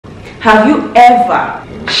Have you ever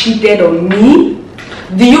cheated on me?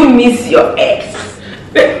 Do you miss your ex?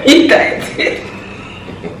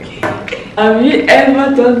 Have you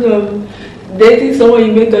ever thought of dating someone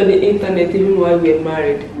you met on the internet even while we were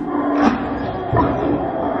married?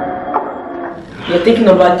 You're thinking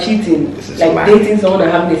about cheating, like dating someone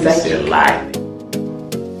and having a side chick. It's a lie.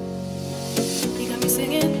 You got me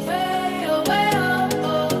singing, way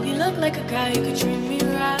oh, you look like a guy who could treat me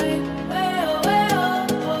right. Way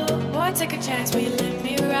oh, boy, take a chance, will you let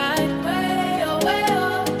me ride? Way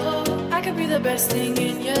oh, I could be the best thing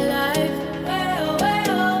in your life. Way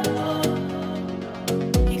oh,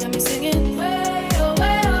 you got me singing, way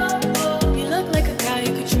oh, you look like a guy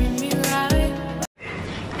who could treat me right.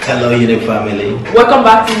 Hello, Unique family. Welcome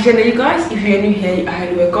back to the channel, you guys. If you're new here, you're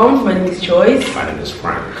highly welcome. My name is Joyce. My name is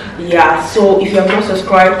Frank. Yeah, so if you have not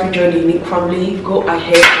subscribed to join the Unique family, go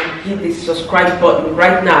ahead and hit the subscribe button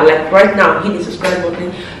right now. Like right now, hit the subscribe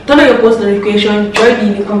button. Turn on your post notification. Join the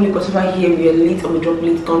Unique family because over here we are lit and we drop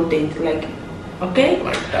lit content. Like, okay?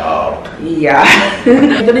 My dog. Yeah.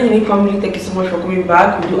 Join the Unique family. Thank you so much for coming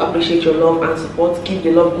back. We do appreciate your love and support. Keep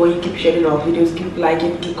the love going. Keep sharing our videos. Keep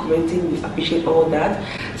liking. Keep commenting. We appreciate all that.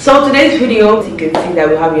 So today's video, you can see that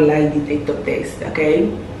we have a lie detector test. Okay?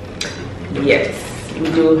 Yes, we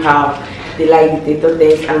do have the lie detector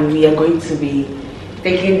test, and we are going to be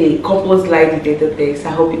taking the couples lie detector test. I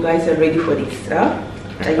hope you guys are ready for this. Huh?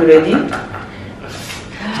 Are you ready?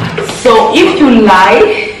 So if you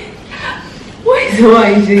lie, why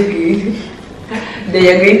is shaking? Then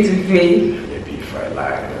you're going to fail. Maybe if I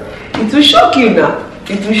lie. It will shock you now.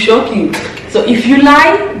 It will shock you. So if you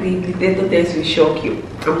lie, the detector test will shock you.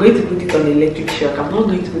 I'm going to put it on electric shock. I'm not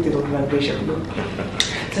going to put it on vibration. No.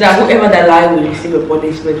 So that whoever that lie will receive a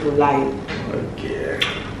punishment for lying. Okay.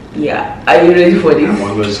 Yeah. Are you ready for this? I'm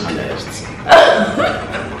always honest. 100%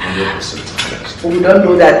 honest. We don't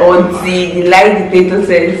know that until the lie detector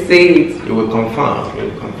says say it. You will confirm. You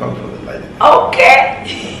will confirm from the lie. Okay.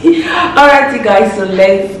 Alright, you guys. So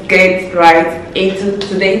let's get right into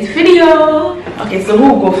today's video. Okay. So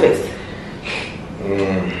who will go first?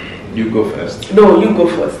 You go first. No, you go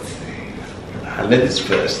first. Ladies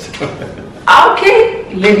first. Okay,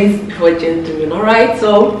 ladies before gentlemen. All right,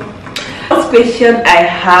 so first question I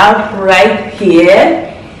have right here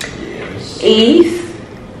is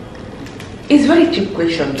very cheap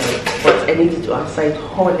question though, but I need you to answer it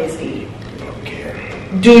honestly. Okay.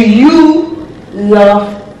 Do you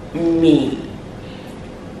love me?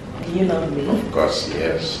 Do you love me? Of course,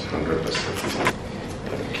 yes, 100%.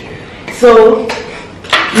 Okay. So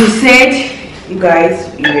you said, you guys,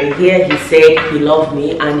 you were here, he said he loved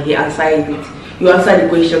me and he answered it. You answered the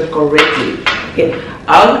question correctly. Okay.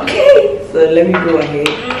 Okay. So let me go ahead.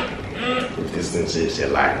 If this thing says a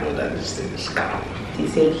lie, know that this thing is calm. He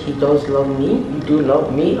said he does love me. You do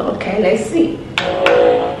love me. Okay, let's see.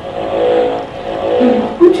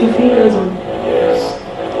 Put your fingers on. Yes.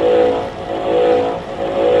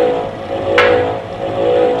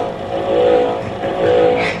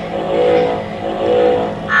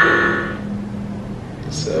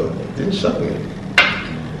 So it didn't shock me.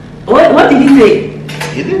 What did he say?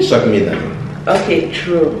 It didn't shock me now. Okay,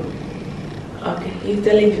 true. Okay, he's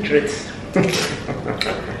telling the truth.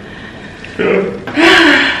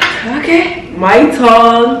 Okay, my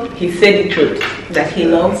turn. He said the truth that he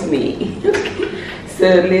loves me. So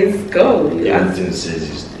let's go. Everything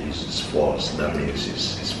says it's false. That means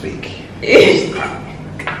it's fake.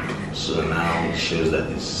 So now it shows that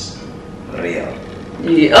it's real.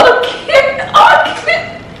 Yeah, okay.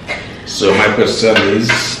 So my question is,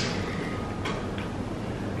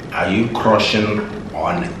 are you crushing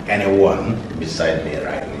on anyone beside me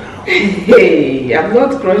right now? Hey, I'm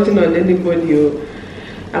not crushing on anybody.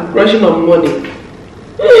 I'm crushing on money.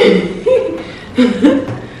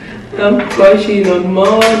 I'm crushing on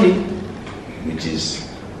money. Which is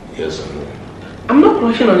yes or no? I'm not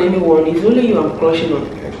crushing on anyone. It's only you I'm crushing on.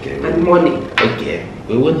 Okay. And money. Okay.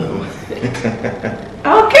 We will know.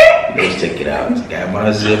 Okay. Let's check it out.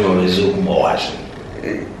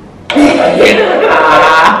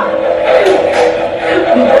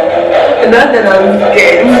 Not that I'm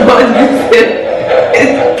scared, but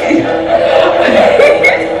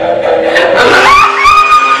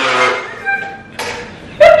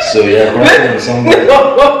so you're crushing on somebody.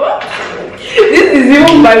 This is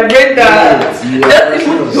even my brother.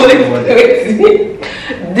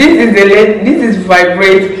 This is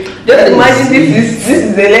vibrate. Just imagine this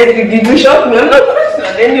is electric. Did you shock me? I'm not crushing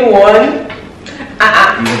on anyone.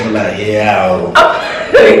 People are here.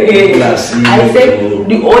 I said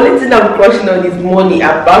the only thing I'm crushing on is money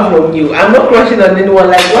apart from you. I'm not crushing on anyone.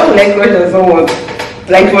 Like, why would I crush on someone?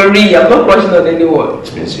 Like for real, I'm not crushing on anyone.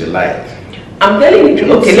 It means you lied. I'm telling you the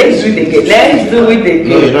truth. Okay, let's do it again. Let's do it again.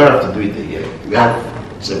 No, you don't have to do it again. We have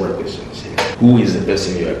several questions here. Who is the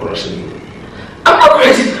person you are crushing on? I'm not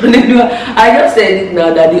crushing on anyone. I just said it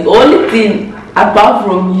now that the only thing apart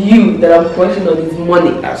from you that I'm crushing on is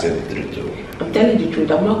money. I said the truth too. I'm telling the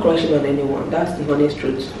truth. I'm not crushing on anyone. That's the honest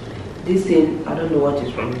truth. This thing, I don't know what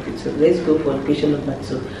is wrong with it. So let's go for question number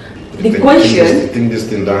 2. The question. You think this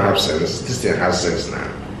thing don't have sense? This thing has sense now.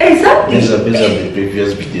 Exactly. Based on the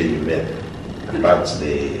previous video you made about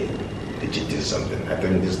the cheating something. I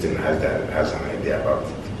think this thing has an idea about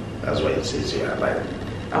it. That's why it says you are lying.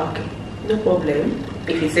 Okay, no problem.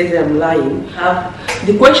 If he says I'm lying,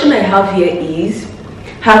 the question I have here is: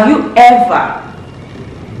 have you ever,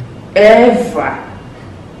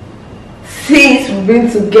 since we've been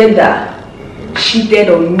together, cheated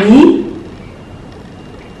on me?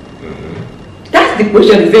 That's the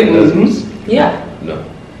question, is it? Yeah. No.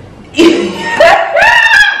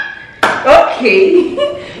 Okay.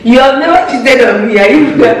 You have never cheated on me.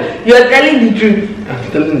 You are telling the truth.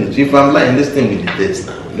 I'm telling the truth. If I'm lying, this thing will be dead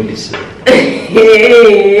now. Let me see.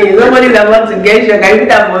 Hey, somebody's about to get shocked. I put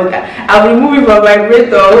that one. I'm removing my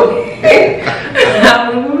vibrator.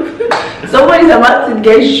 Somebody's about to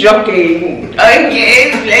get shocking.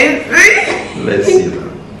 Okay, let's see. Let's see now.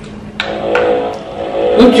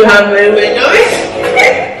 Put your hand very well.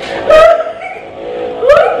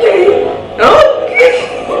 Okay.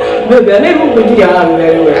 Baby, I never put your hand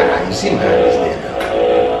very well. You see my hand is there now.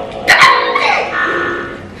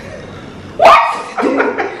 What?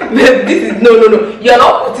 Babe, this is no. You're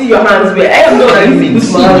not putting your hands where I am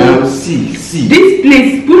not. See. This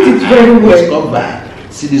place, put it very well. It's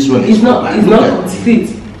covered. See this one. It's not. See,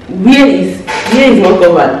 where is not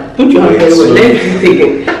covered? Put your hand very well.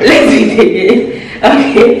 Let's do it again.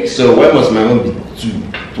 Okay. So why must my own be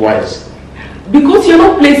twice? Because you're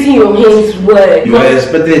not placing your hands well. You are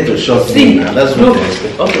expecting it to shock me now. That's what I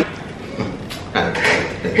expect. Okay.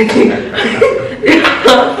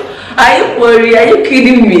 Are you worried? Are you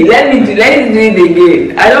kidding me? Let's do it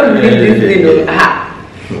again. I don't believe this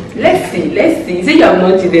thing. Let's see. You say you have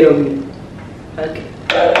not cheated on me. Okay.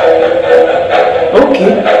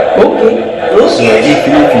 So if you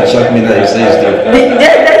can shock me now, you say it's true.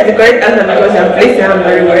 That's the correct answer because I'm placing your hand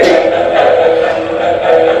very well.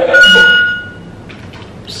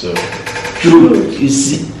 So, truth, you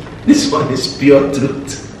see, this one is pure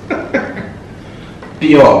truth.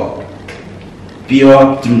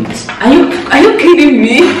 pure truth. Are you kidding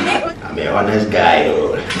me? I'm an honest guy.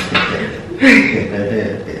 Oh.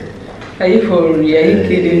 Are you for real? Are you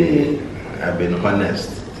kidding me? I've been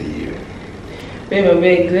honest to you. Babe,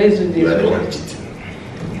 let's do this. You are the one cheating.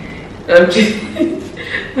 I'm cheating.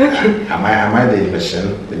 Okay. Am I the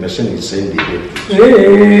machine? The machine is saying the truth.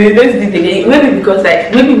 Let's do it again. Maybe because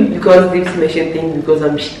this machine thing, because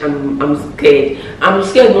I'm scared. I'm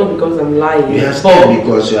scared not because I'm lying. You are scared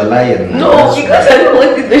because you are lying. No, because I don't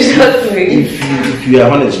want it to shock me. If you are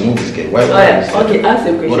honest, you won't be scared. Why? Okay, ask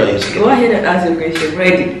your question. What are you scared? Go ahead and ask your question.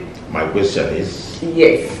 Ready? My question is.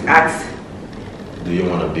 Yes, ask. Do you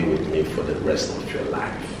want to be with me for the rest of your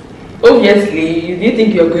life? Obviously, do you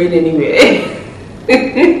think you're going anywhere? Does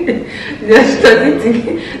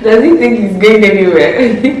he think he's going anywhere?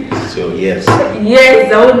 So yes.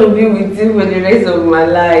 Yes, I want to be with you for the rest of my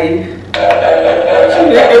life.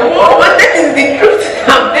 What is the truth?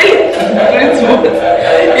 I'm telling you the truth.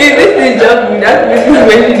 If this is just me, that means this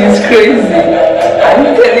machine is crazy.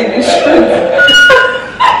 I'm telling the truth.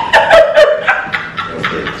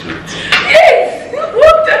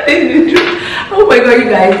 Oh my god, you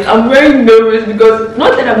guys, I'm very nervous because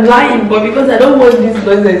not that I'm lying, but because I don't want this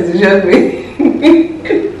nonsense to shock me.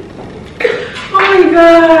 Oh my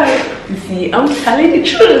god. You see, I'm telling the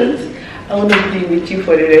truth. I want to be with you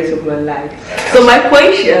for the rest of my life. So my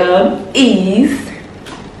question is,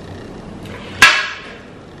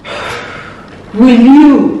 will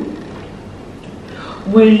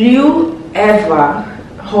you ever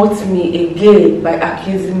hurt me again by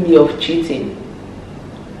accusing me of cheating?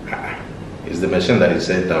 It's the machine that is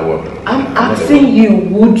saying that one. I'm asking you,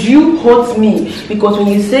 would you hurt me? Because when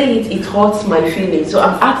you say it, it hurts my feelings. So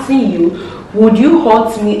I'm asking you, would you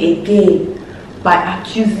hurt me again by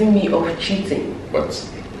accusing me of cheating? But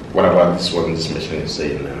what about this one this machine is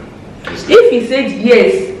saying now? If he said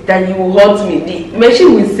yes, then you will hurt me, the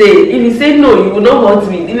machine will say. If he said no, you will not hurt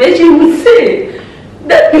me, the machine will say.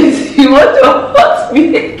 That means you want to hurt me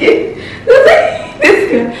again.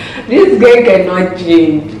 This guy cannot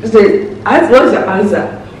change. So, what's your answer?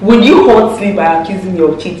 Will you hurt me by accusing me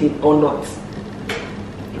of cheating or not?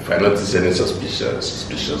 If I notice any suspicious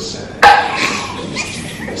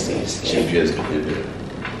behavior,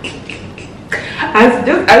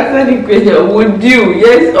 Just answer the question. Would you?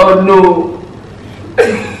 Yes or no?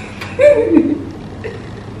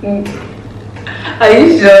 Are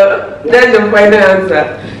you sure? That's your final answer.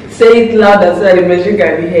 Say it louder so that the machine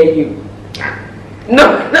can hear you.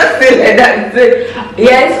 No, not say like that. Say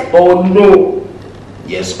yes or no.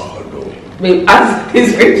 Yes or no. Babe, ask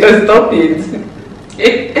this question. Stop it.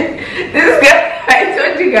 This guy, I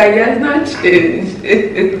told you guys, he has not changed.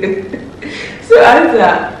 So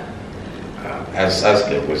answer. Ask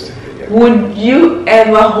your question again. Would you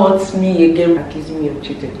ever hurt me again, accuse me of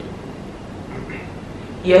cheating?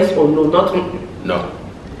 Yes or no? Not No.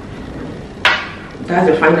 That's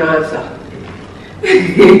the final answer.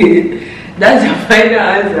 That's the final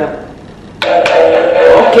answer.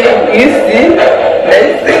 Okay, you see?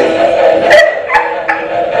 Let's see.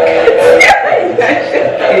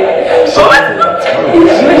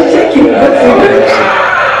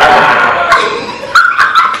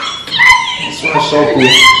 This one's so cool.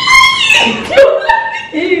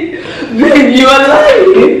 Babe, you are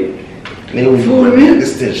lying. For real?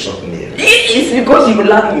 This thing shocked me. It's because you're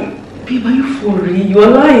lying. Babe, are you for real? You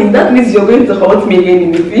are lying. That means you're going to hurt me again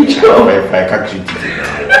in the future. If I catch you cheating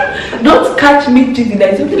now. Don't catch me cheating.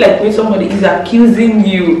 There's something like when somebody is accusing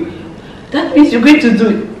you. That means you're going to do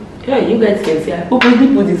it. Yeah, you guys can see. I hope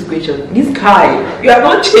people put this question. This guy, you are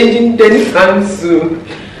not changing anytime soon.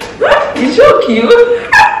 It's so cute.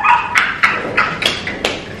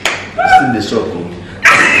 This thing is so cool.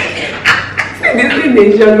 This thing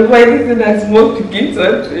is shock. Why this thing has smoked to keep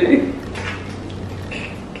something?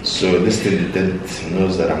 So this thing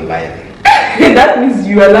knows that I'm lying. That means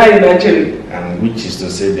you are lying actually. And which is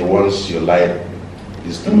to say the ones you lied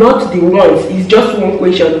is true. Not the ones. It's just one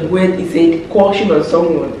question where it said caution on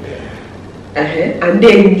someone. And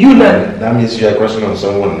then you learn. That means you are crushing on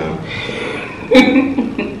someone now.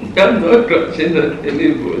 I'm not crushing on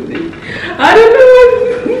anybody. I don't know what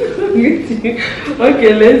with you.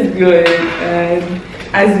 Okay, let's go ahead and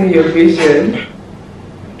ask me your question.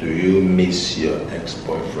 Do you miss your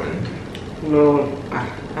ex-boyfriend? No.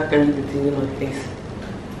 How can you be thinking of this?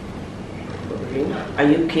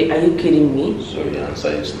 Okay. Are you kidding me? So your answer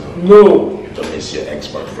is no. No. You don't miss your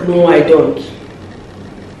ex-boyfriend? No, I don't.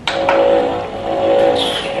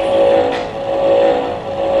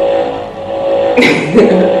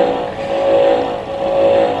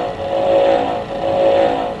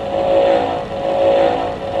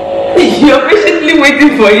 You're patiently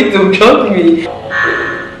waiting for you to drop me.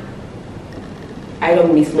 I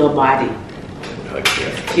don't miss nobody.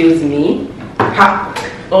 Okay. Excuse me. Ha.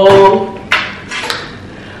 Oh.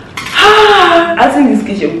 Asking this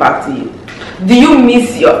question back to you. Do you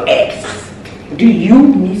miss your ex? Do you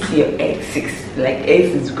miss your ex? Like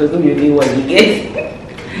ex is because of your name what you get.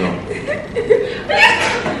 No.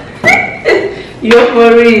 You're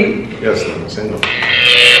for real. Yes, no. Say no.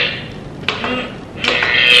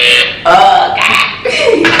 Okay.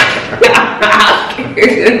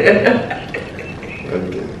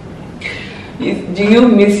 Do you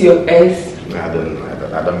miss your ex? No, I don't know.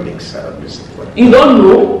 I don't miss nobody. You don't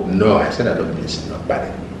know? No, I said I don't miss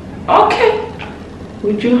nobody. Okay.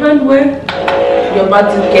 With your hand where you're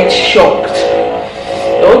about to get shocked.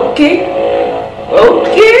 Okay.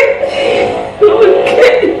 Okay.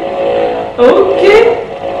 Okay. Okay.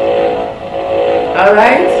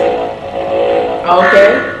 Alright. Okay.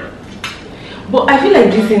 But I feel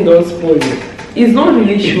like this thing don't spoil it. It's not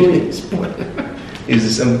really showing. It's the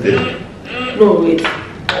same thing. No, wait.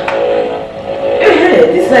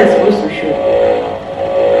 This side is supposed to show.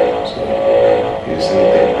 So, you see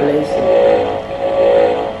it? Let's see.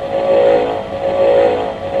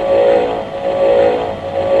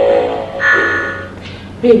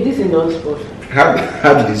 Babe, this is not spoil.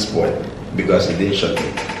 How did it spoil? Because it didn't shut me.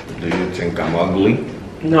 Do you think I'm ugly?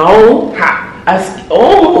 No. Ha.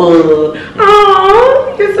 Oh,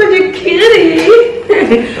 you're such a kitty.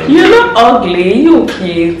 You're not ugly, you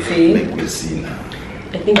kitty. Make me see now.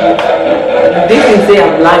 I think this is say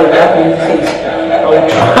I'm lying. That means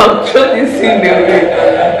I'll throw this in the way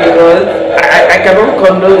because I cannot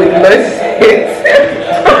condone it.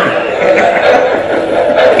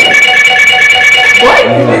 Why?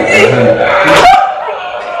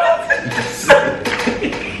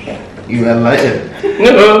 You are lying.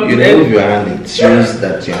 You remove your hand, it shows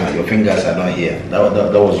that your fingers are not here. That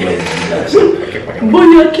was where it is. But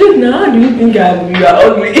you're cute now. How do you think you are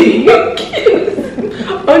ugly? You're cute.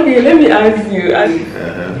 Okay, let me ask you.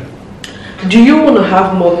 Do you want to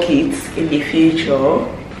have more kids in the future?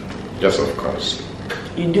 Yes, of course.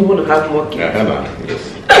 You do want to have more kids? Yes.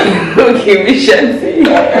 Okay, we shall see.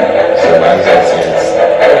 So my answer is yes.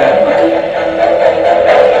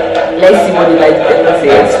 Let's see what you like to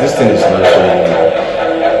Yes. This thing is not showing me.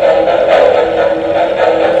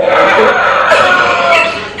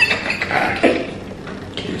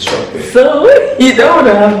 It's okay. So you don't want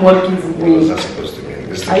to have more kids with What was me? that supposed to mean?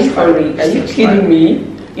 This Are you thing's for real? lying. Are This you thing's kidding lying.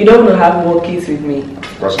 me? You don't want to have more kids with me?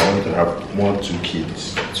 Of course, I want to have more 2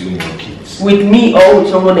 kids, 2 more kids. With me or with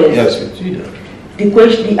someone else? Yes, with you. Though. The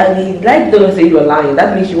question, and the like don't say you're lying.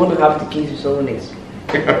 That means you want to have the kids with someone else.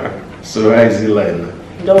 So why is he lying now?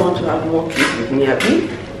 You don't want to have more kids with me, have you?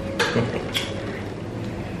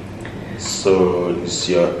 So is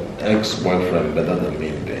your ex-boyfriend better than me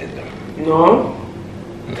in bed? No.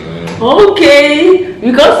 Okay,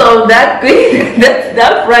 because of that thing,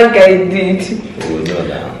 that prank I did. We know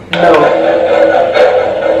that. No.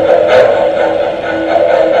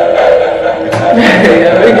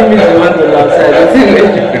 You're making me to want to laugh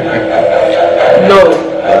outside. No.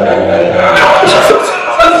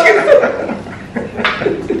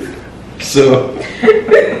 So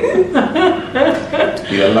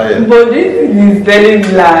you're lying. But this thing is telling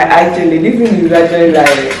lie. Actually, this thing is actually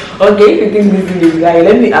lying. Okay, if you think this thing is lying,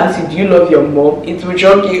 let me ask you: do you love your mom? It will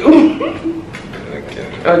shock you. Okay.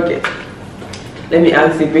 Okay. Let me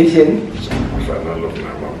ask you a question. If I don't love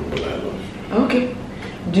my mom, will I love? Okay.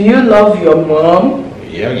 Do you love your mom?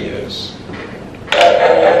 Yeah, yes.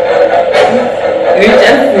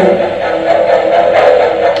 Richardson.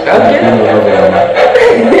 I Okay. don't love my mom.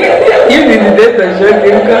 You did the death and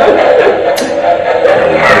shocking come.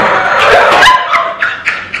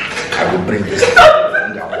 I will bring this thing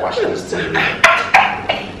and I'll wash this thing.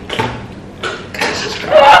 This is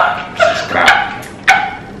crap. This is crap.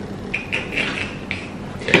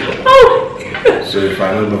 So if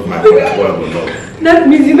I don't love my mom, what I will love? That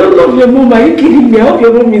means you don't love your mom. Are you kidding me? I hope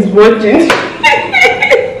your mom is watching. If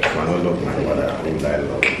I don't love my mother, who will I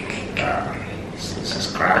love? This is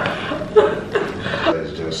crap.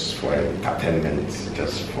 It's just for entertainment,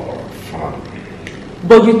 just for fun.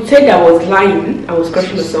 But you said I was lying. I was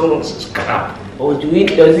crushing the song. This is crap. Or does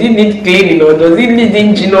it need cleaning or does it need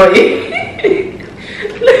engine oil?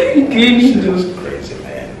 Cleaning. This is crazy,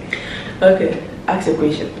 man. Okay, ask a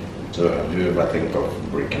question. So have you ever think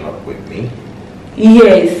of breaking up with me?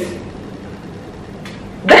 Yes.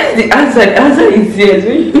 That's the answer. The answer is yes.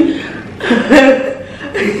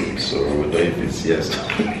 So we know if it's yes.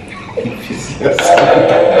 If it's yes.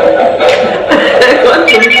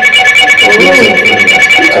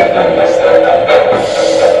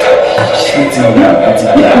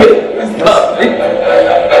 Stop it.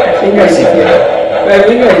 I think I should get. I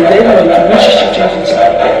think I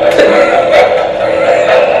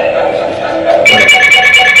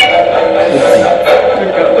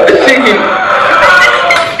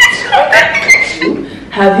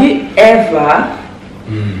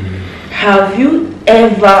Have you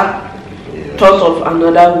ever thought of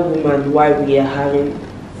another woman while we are having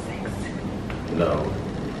sex? No.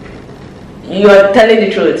 You are telling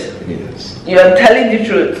the truth. Yes. You are telling the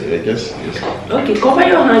truth. I guess yes. Okay, cover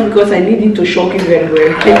your hand because I need it to shock you very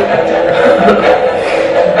well.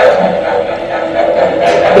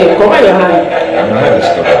 Babe, cover your hand. My hand is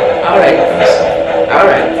covered. Alright.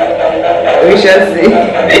 Alright. We shall see.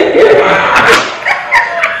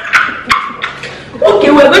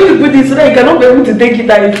 Okay, we're going to put it so that you cannot be able to take it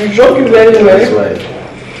and it will shock you very well. That's right.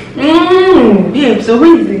 Babe, so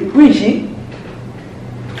who is it? Who is she?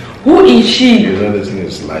 Who is she? You know this thing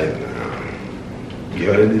is lying now.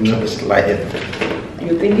 You already know it's lying.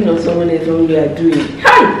 You're thinking of someone else when we are doing.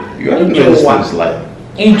 Hi! You already know this thing is lying.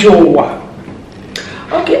 Ijowa.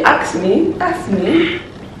 Okay, ask me. Ask me.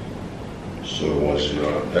 So was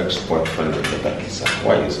your ex-boyfriend the Takisa?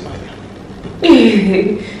 Why are you smiling?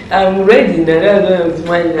 I'm ready now. That's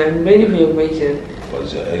why I'm smiling. I'm ready for your question.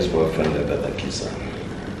 Was your ex-boyfriend the Takisa?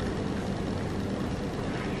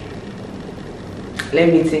 Let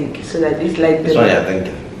me think so that it's like That's why you're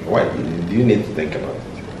thinking. Why do you need to think about it?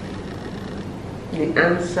 the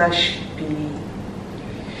answer should be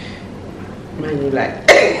man, you lie.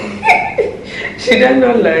 Should I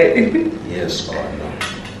not lie? Yes or no?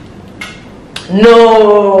 No.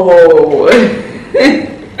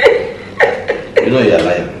 You know you're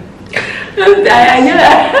lying.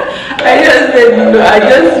 I just said no. I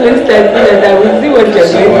just wasted that I will see what you're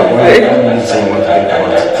So going to why say. are you saying what to think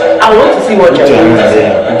about it? I want to see what Put you're your going to hands say.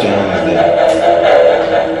 there. Put your hands there.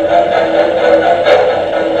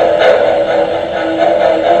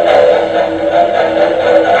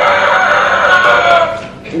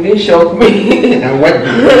 It didn't shock me. And what?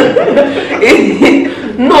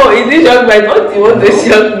 No, it didn't shock me. I thought you want to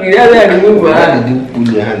shock me. That's why I removed my Why hand. did you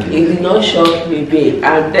pull your hand It in? did not shock me, babe.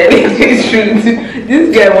 I'm telling you the truth.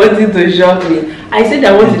 This guy wanted to shock me. I said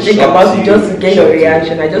I want to think Shocked about it you. just to get your Shocked you.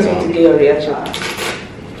 reaction. I just want to get your reaction.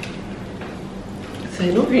 I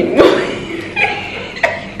don't even know.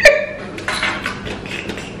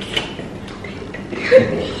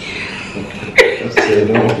 So you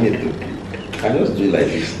don't want me to. I just do it like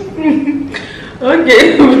this.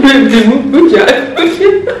 Okay, put your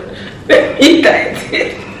tight.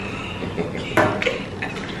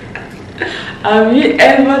 Have you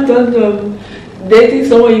ever thought of dating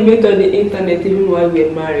someone you met on the internet even while we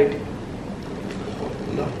were married?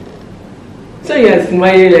 No. So you are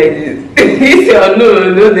smiling like this. This your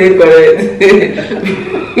no, they correct.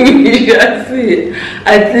 You shall see.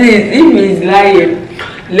 At least if he's lying,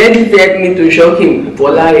 let it help me to shock him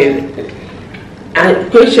for lying.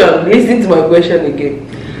 And question, listen to my question again.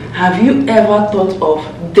 Have you ever thought of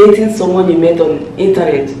dating someone you met on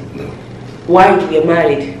internet? No. While you were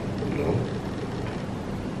married? No.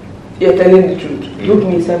 You're telling the truth. Look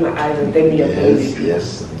me inside my eyes and tell me you're telling the truth.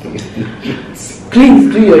 Yes.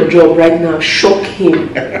 Please do your job right now. Shock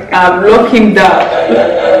him. Lock him down.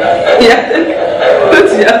 Yeah.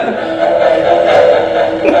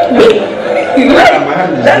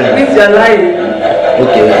 That means you're lying.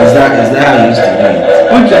 Okay, is that how you used to do it?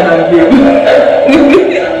 Put your hand,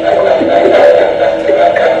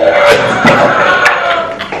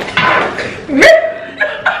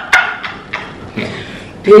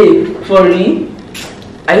 babe, for real?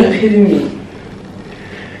 Are you kidding me?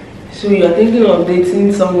 So you're thinking of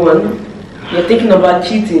dating someone? You're thinking about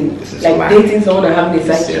cheating? Like dating someone and having a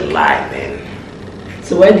side chick? It's a lie, man.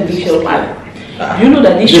 So why did this shock you? You know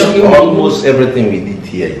that this shocking almost everything we did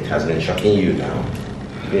here, it has been shocking you now.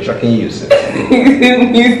 It's been shocking you since.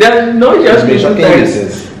 It's not It's shocking been shocking you times.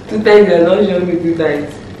 since. 2 times you're not shocking me 2 times.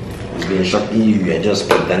 It's been shocking you. You are just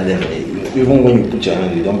pretending. Even when you put your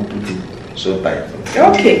hand, you don't put it so tight.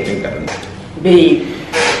 Okay. Babe.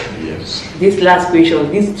 Yes. This last question,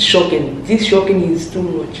 this shocking is too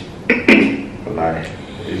much. Lie.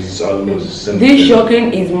 It's almost the same This thing.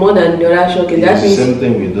 shocking is more than the other shocking. It's That the means same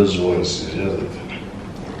thing with those ones. It's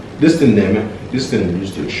just that this thing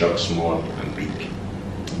used to shock small and big.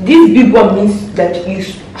 this big one means that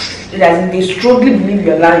they strongly believe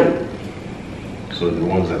you're lying. So the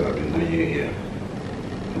ones that have been doing you here.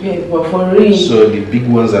 Yeah, but for real. So the big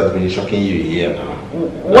ones that have been shocking you here now.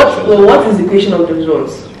 What is the question of those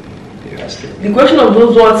ones? Yes. The question of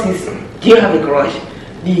those ones is, do you have a crush?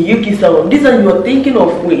 Do you kiss someone? This one you are thinking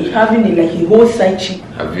of having a whole side chick.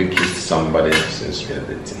 Have you kissed somebody since we are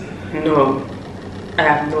dating? No, I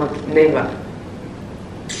have not. Never.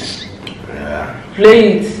 Yeah.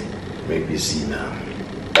 Play it. Make me see now.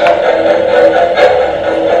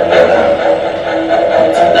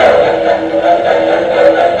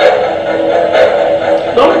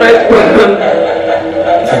 Don't press one.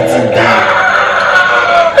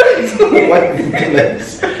 What is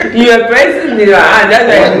this? You are pressing the hand. That's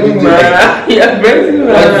why you are pressing the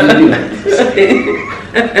hand.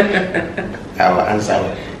 I will answer.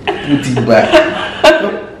 Put it back.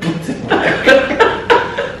 Put it back.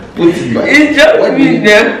 Put it back. It's just me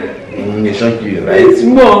there. It shocked you, right? It's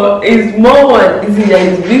more one. It's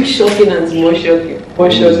big shocking and small shocking. More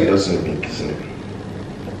It shocking. doesn't mean kissing me.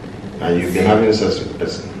 And you've been having sex with the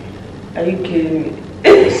person. Are you kidding me?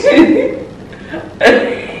 It's you.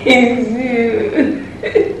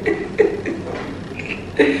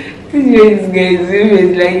 This guy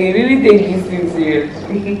is like you really take this thing serious.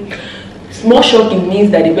 Small shocking means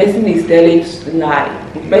that the person is telling lie.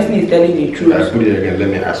 The person is telling the truth. I'll put it again. Let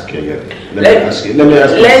me ask you again. Let me ask you.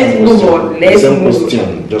 Let's move on. Let's same move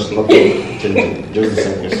question. Just not changing. Just the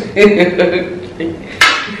same question.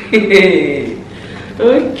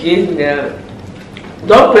 Okay now.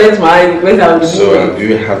 Don't press my eyes because I'm So have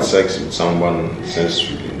you had sex with someone since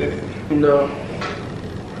you've been dating? No.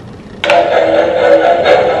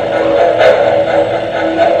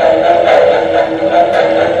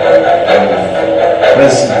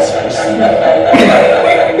 Press it. Press it now.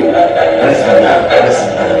 Press it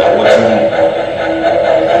now. I'm watching you.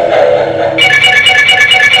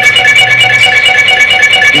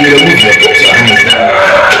 You remove your put your hands down.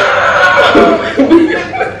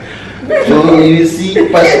 So you see,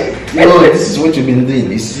 this is what you've been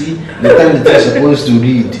doing. You see, the time that you're supposed to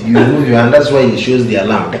read, you remove your hand. That's why it shows the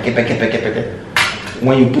alarm.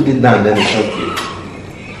 When you put it down, then it shocks you.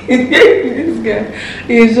 This guy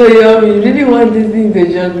is so young. You really want this thing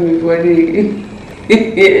to shock me for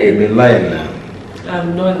You've been lying now.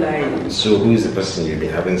 I'm not lying. So who is the person you've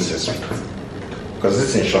been having sex with? Because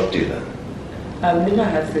this thing shocked you now. I've never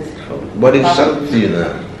had sex before. But it shocked you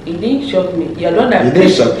now. It didn't shock me. You're not that. It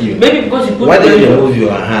didn't shock you. Maybe because you put. Why did you remove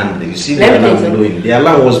your hand? You see the Let me alarm tell you blowing. The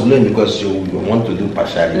alarm was blowing because you want to do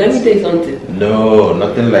partiality. Let me tell you something. No,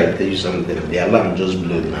 nothing like tell you something. The alarm just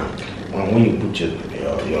blew now. When you put your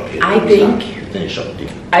I think Everything is shocked you.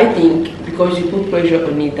 I think because you put pressure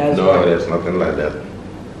on it, that's No, why. there's nothing like that.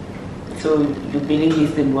 So you believe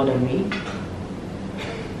he's the more than me?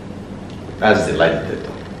 That's the lie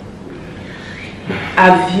detector.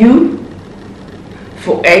 Have you,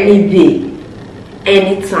 for any day,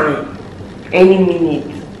 any time, any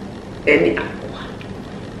minute, any hour,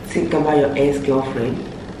 think about your ex-girlfriend?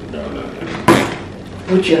 No.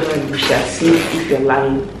 Put your hand, we shall see if you're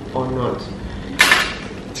lying or not.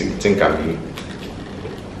 Think I'm you.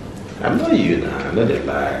 I'm not you now. I'm not a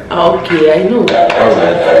lie. Okay, I know.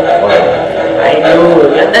 Alright. I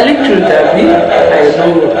know. You're telling truth, Abby. I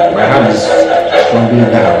know. My hand is crumbling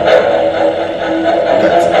down.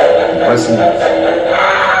 That's pressing.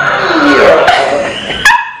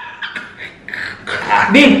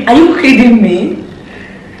 Babe, are you kidding me?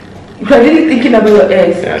 You are really thinking about your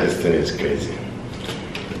ex? Yeah, this thing is crazy.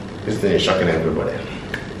 This thing is shocking everybody.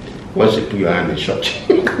 Once you put your hand in shot,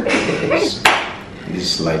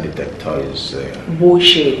 this lie detector is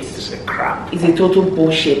Bullshit. it's a crap. It's a total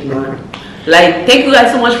bullshit, man. Like, thank you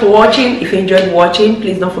guys so much for watching. If you enjoyed watching,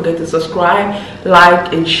 please don't forget to subscribe,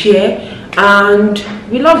 like, and share. And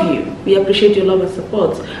we love you. We appreciate your love and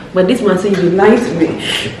support. But this man said you lied to me.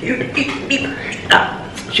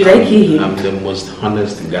 Should I kill him? I'm the most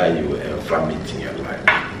honest guy you will ever meet in your life.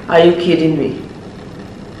 Are you kidding me?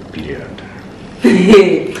 Period.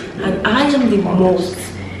 And I am the most,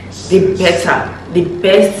 the better, the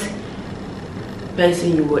best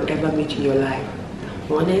person you will ever meet in your life.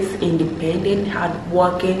 Honest, independent,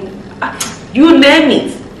 hardworking, you name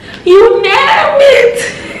it. You name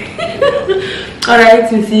it.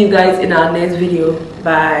 Alright, we'll see you guys in our next video.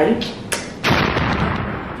 Bye.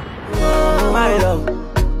 My love,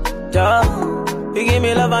 Joe, you give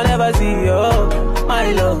me love I never see, oh.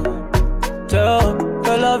 My love, Joe,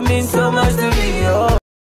 your love means so much to me, oh.